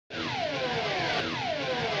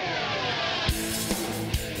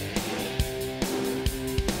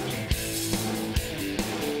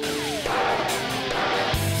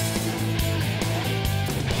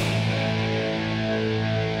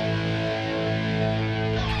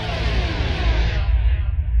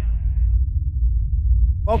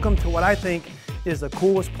Welcome to what I think is the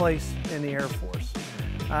coolest place in the Air Force.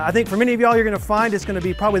 I think for many of y'all, you're going to find it's going to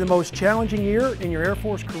be probably the most challenging year in your Air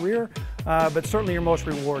Force career, but certainly your most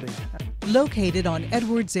rewarding. Located on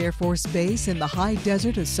Edwards Air Force Base in the high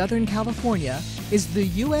desert of Southern California is the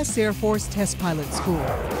U.S. Air Force Test Pilot School.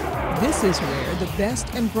 This is where the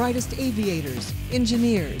best and brightest aviators,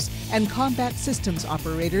 engineers, and combat systems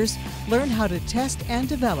operators learn how to test and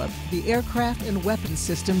develop the aircraft and weapons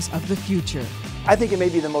systems of the future. I think it may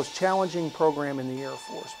be the most challenging program in the Air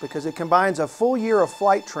Force because it combines a full year of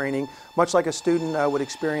flight training, much like a student would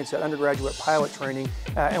experience at undergraduate pilot training,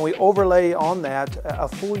 and we overlay on that a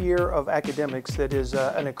full year of academics that is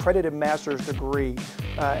an accredited master's degree.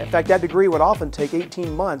 In fact, that degree would often take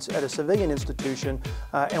 18 months at a civilian institution,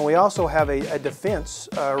 and we also have a defense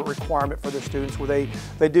requirement for the students where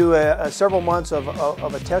they do several months of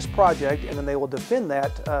a test project, and then they will defend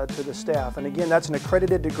that to the staff. And again, that's an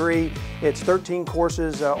accredited degree. It's 13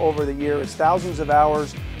 courses over the year. It's thousands of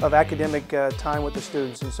hours of academic time with the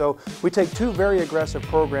students. And so we take two very aggressive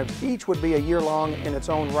programs. Each would be a year long in its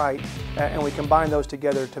own right, and we combine those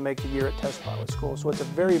together to make the year at Test Pilot School. So it's a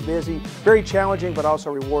very busy, very challenging, but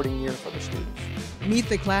also rewarding year for the students. Meet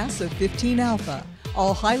the class of 15 Alpha,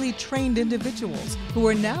 all highly trained individuals who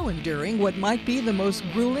are now enduring what might be the most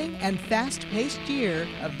grueling and fast-paced year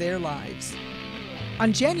of their lives.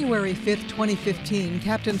 On January 5, 2015,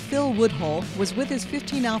 Captain Phil Woodhull was with his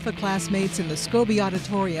 15 Alpha classmates in the Scobie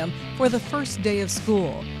Auditorium for the first day of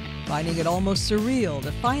school, finding it almost surreal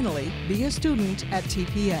to finally be a student at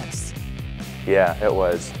T.P.S. Yeah, it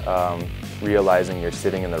was. Realizing you're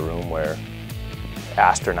sitting in the room where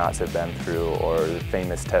astronauts have been through, or the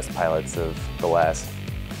famous test pilots of the last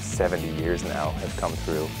 70 years now have come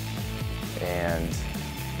through, and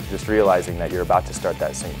just realizing that you're about to start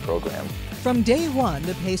that same program. From day one,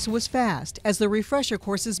 the pace was fast as the refresher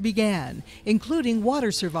courses began, including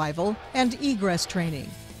water survival and egress training.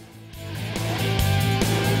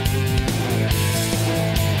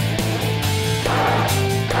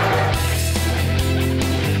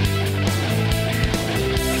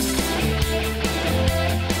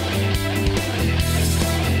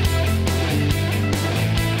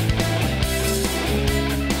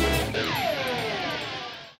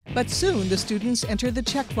 But soon the students entered the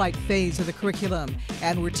check flight phase of the curriculum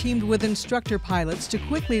and were teamed with instructor pilots to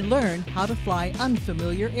quickly learn how to fly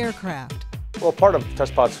unfamiliar aircraft. Well, part of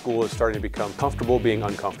Test Pilot School is starting to become comfortable being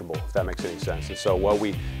uncomfortable, if that makes any sense. And so while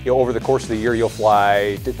over the course of the year, you'll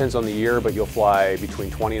fly, depends on the year, but you'll fly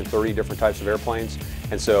between 20 and 30 different types of airplanes.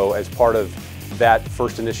 And so as part of that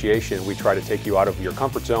first initiation, we try to take you out of your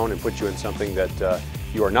comfort zone and put you in something that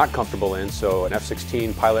you are not comfortable in. So an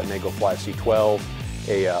F-16 pilot may go fly a C-12.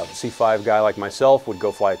 A C-5 guy like myself would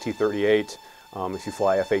go fly a T-38. If you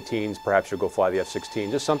fly F-18s, perhaps you'll go fly the F-16,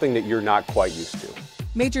 just something that you're not quite used to.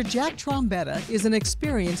 Major Jack Trombetta is an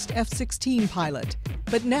experienced F-16 pilot,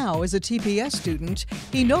 but now as a TPS student,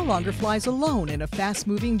 he no longer flies alone in a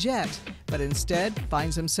fast-moving jet, but instead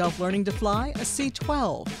finds himself learning to fly a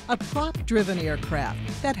C-12, a prop-driven aircraft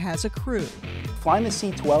that has a crew. Flying the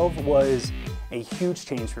C-12 was a huge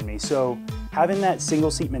change for me. So having that single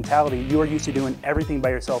seat mentality, you are used to doing everything by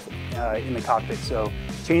yourself in the cockpit. So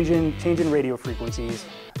changing radio frequencies,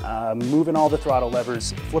 moving all the throttle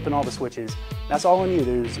levers, flipping all the switches, that's all on you.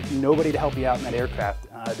 There's nobody to help you out in that aircraft.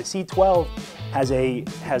 The C-12 has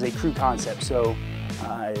a crew concept. So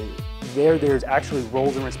there's actually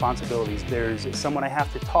roles and responsibilities. There's someone I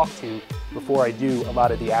have to talk to before I do a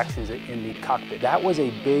lot of the actions in the cockpit. That was a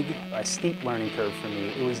steep learning curve for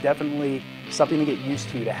me. It was definitely something to get used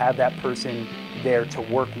to have that person there to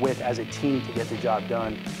work with as a team to get the job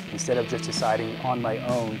done, instead of just deciding on my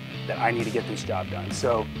own that I need to get this job done.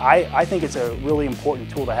 So I think it's a really important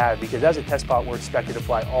tool to have, because as a test pilot, we're expected to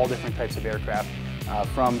fly all different types of aircraft,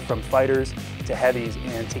 from fighters to heavies,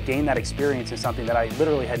 and to gain that experience is something that I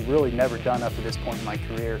literally had never done up to this point in my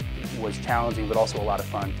career. It was challenging, but also a lot of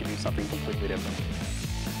fun to do something completely different.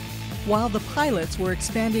 While the pilots were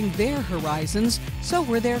expanding their horizons, so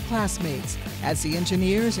were their classmates, as the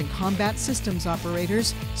engineers and combat systems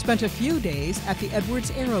operators spent a few days at the Edwards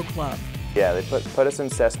Aero Club. Yeah, they put us in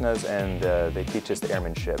Cessnas, and they teach us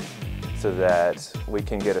airmanship so that we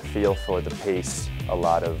can get a feel for the pace, a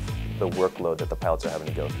lot of the workload that the pilots are having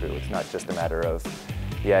to go through. It's not just a matter of,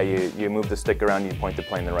 yeah, you move the stick around, you point the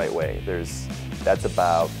plane the right way. That's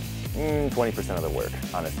about 20% of the work,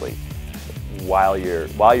 honestly. While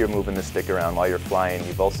you're moving the stick around, while you're flying,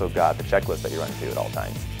 you've also got the checklist that you run through at all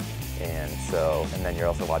times. And then you're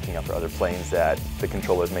also watching out for other planes that the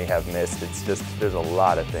controllers may have missed. It's just, there's a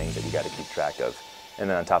lot of things that you got to keep track of. And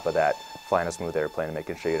then on top of that, flying a smooth airplane and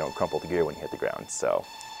making sure you don't crumple the gear when you hit the ground. So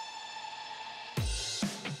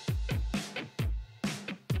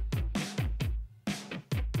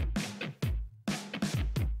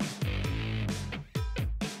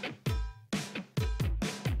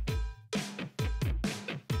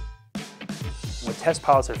What test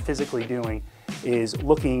pilots are physically doing is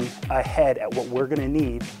looking ahead at what we're going to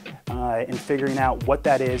need and figuring out what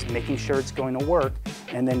that is, making sure it's going to work,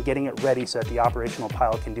 and then getting it ready so that the operational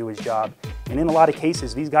pilot can do his job. And in a lot of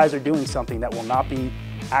cases, these guys are doing something that will not be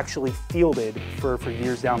actually fielded for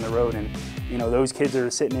years down the road. And you know, those kids are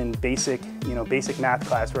sitting in basic math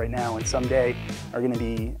class right now, and someday are going to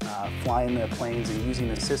be flying the planes and using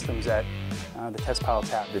the systems that the test pilots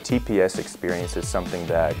have. The TPS experience is something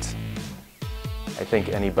that I think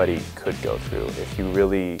anybody could go through if you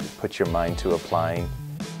really put your mind to applying.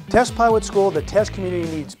 Test pilot school, the test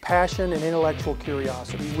community needs passion and intellectual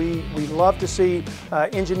curiosity. We love to see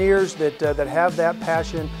engineers that have that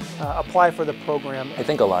passion apply for the program. I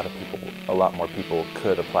think a lot more people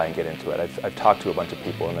could apply and get into it. I've talked to a bunch of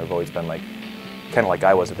people, and they've always been like, kind of like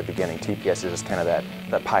I was at the beginning. TPS is just kind of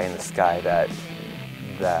that pie in the sky,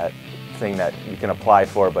 that thing that you can apply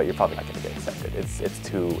for, but you're probably not going to get accepted. It's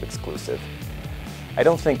too exclusive. I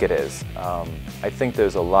don't think it is. I think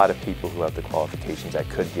there's a lot of people who have the qualifications that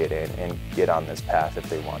could get in and get on this path if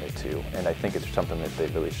they wanted to, and I think it's something that they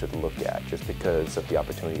really should look at just because of the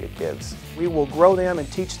opportunity it gives. We will grow them and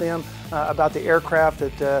teach them about the aircraft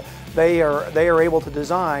that they are able to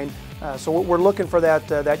design. So we're looking for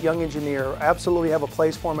that young engineer. Absolutely have a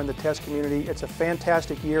place for them in the test community. It's a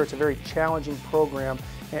fantastic year. It's a very challenging program,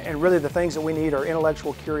 and really the things that we need are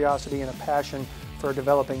intellectual curiosity and a passion for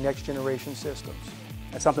developing next generation systems.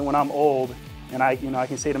 That's something when I'm old and I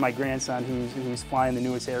can say to my grandson who's flying the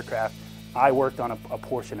newest aircraft, I worked on a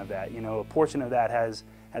portion of that. A portion of that has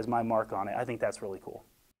my mark on it. I think that's really cool.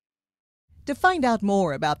 To find out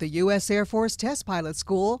more about the U.S. Air Force Test Pilot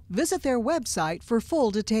School, visit their website for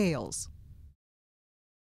full details.